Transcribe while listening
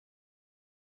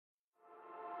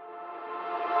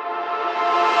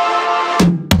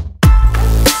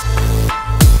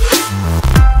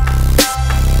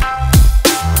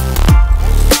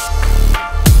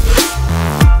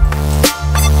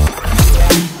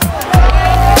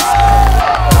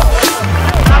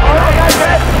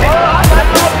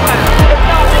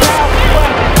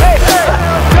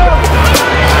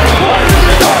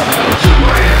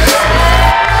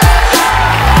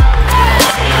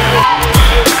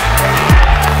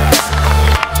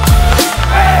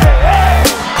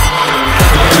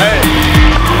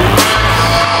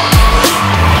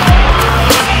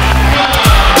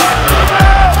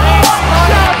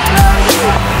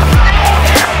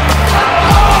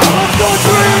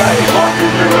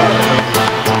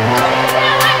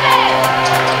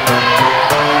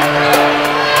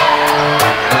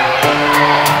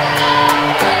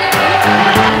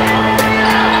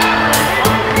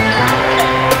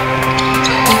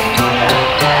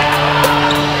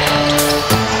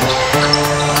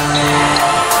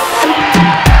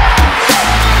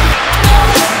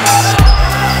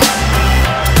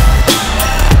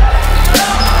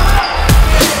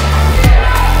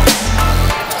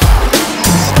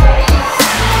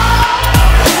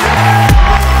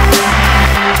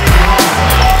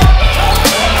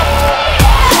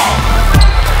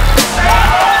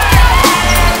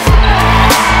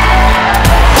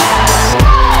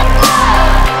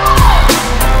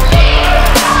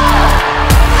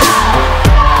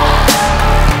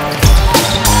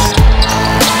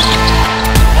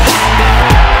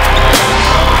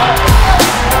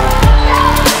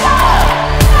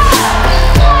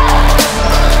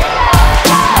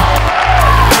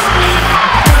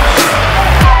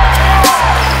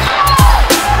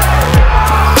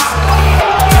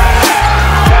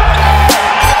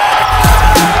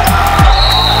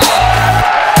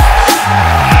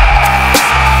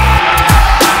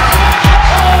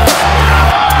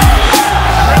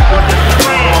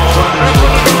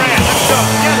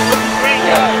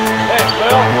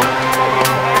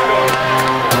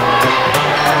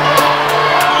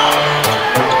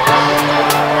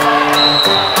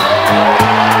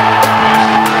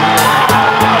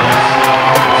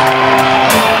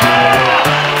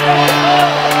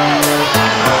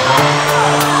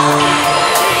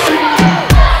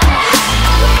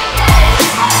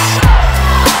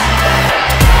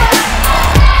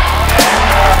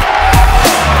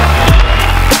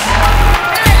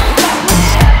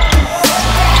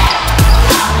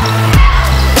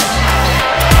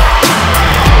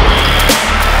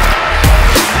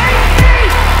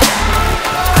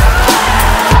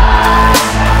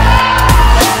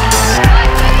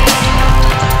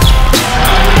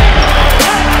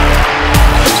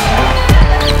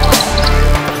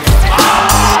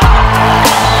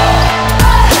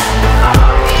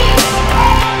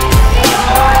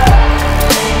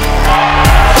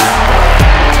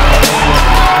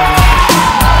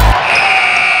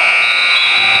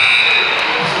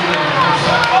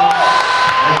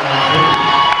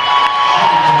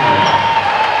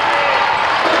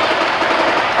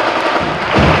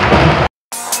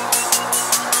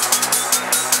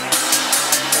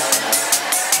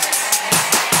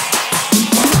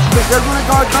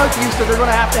guard both of you, so they're going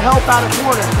to have to help out a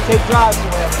corner to take drives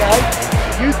away, okay?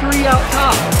 You three out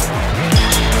top.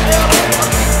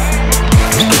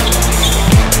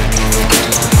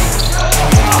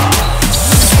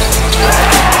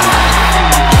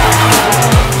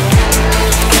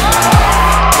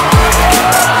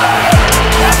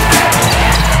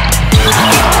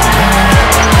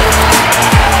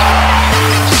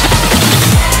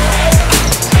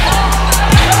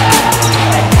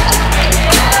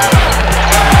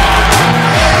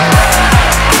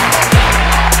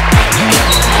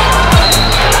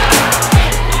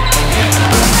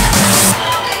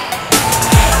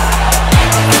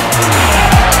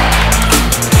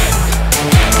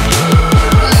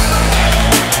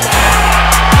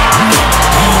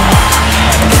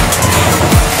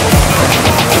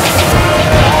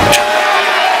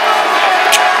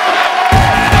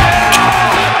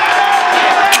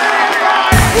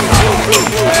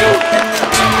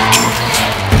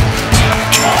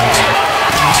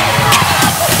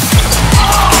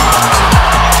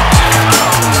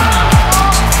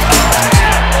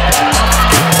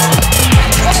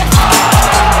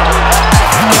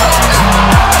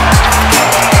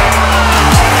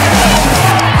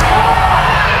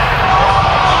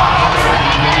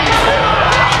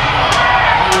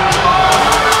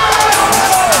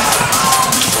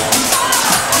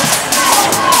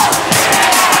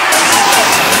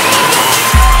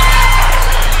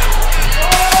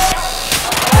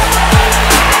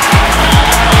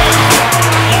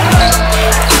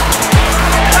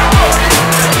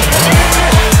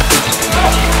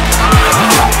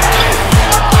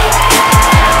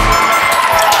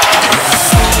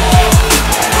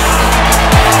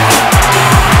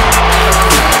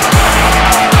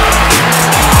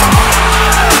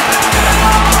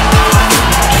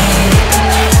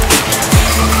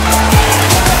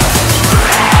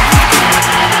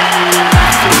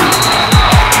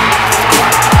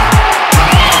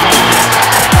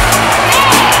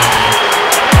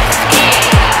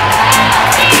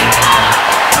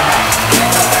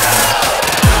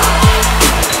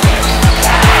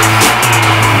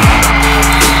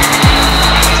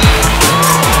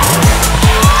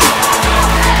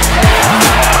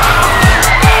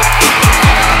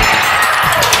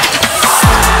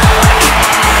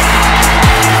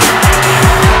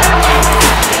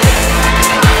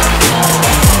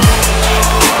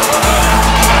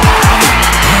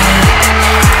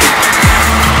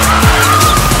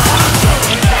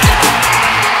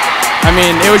 I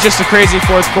mean, it was just a crazy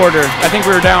fourth quarter. I think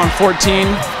we were down 14,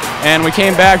 and we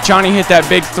came back. Jonny hit that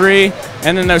big three,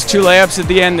 and then those two layups at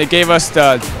the end that gave us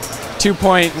the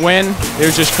 2-point win. It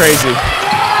was just crazy.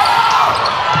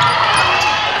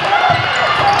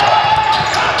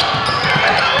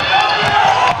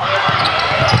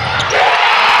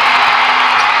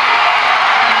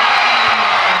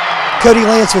 Cody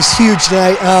Lantz was huge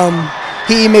tonight.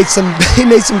 He made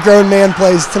some grown man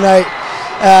plays tonight.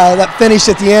 That finished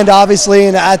at the end, obviously,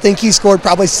 and I think he scored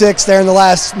probably 6 there in the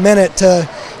last minute to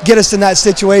get us in that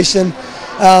situation.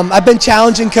 I've been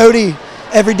challenging Cody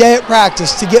every day at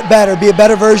practice to get better, be a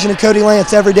better version of Cody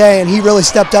Lantz every day, and he really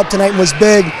stepped up tonight and was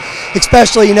big.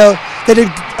 Especially, you know, they did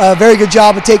a very good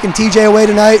job of taking TJ away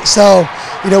tonight. So,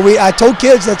 you know, I told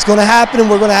kids that's going to happen, and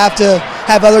we're going to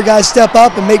have other guys step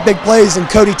up and make big plays, and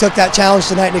Cody took that challenge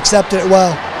tonight and accepted it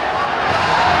well.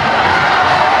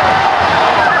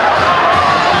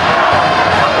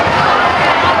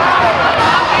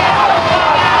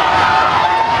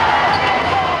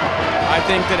 I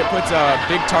think that it puts a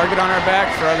big target on our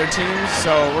back for other teams,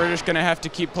 so we're just going to have to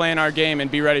keep playing our game and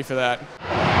be ready for that.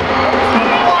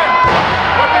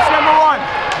 Whippets #1.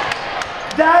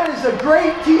 That is a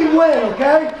great team win,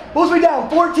 okay? What was we down,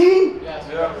 14? Yes.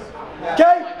 Yeah.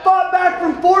 Okay, fought back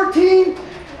from 14,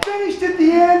 finished at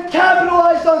the end,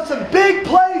 capitalized on some big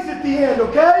plays at the end,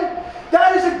 okay?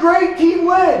 That is a great team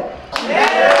win.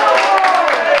 Yeah.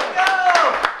 Let's go!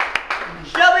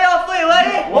 Shelby off fleet,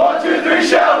 ready? 1, 2, 3,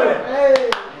 Shelby!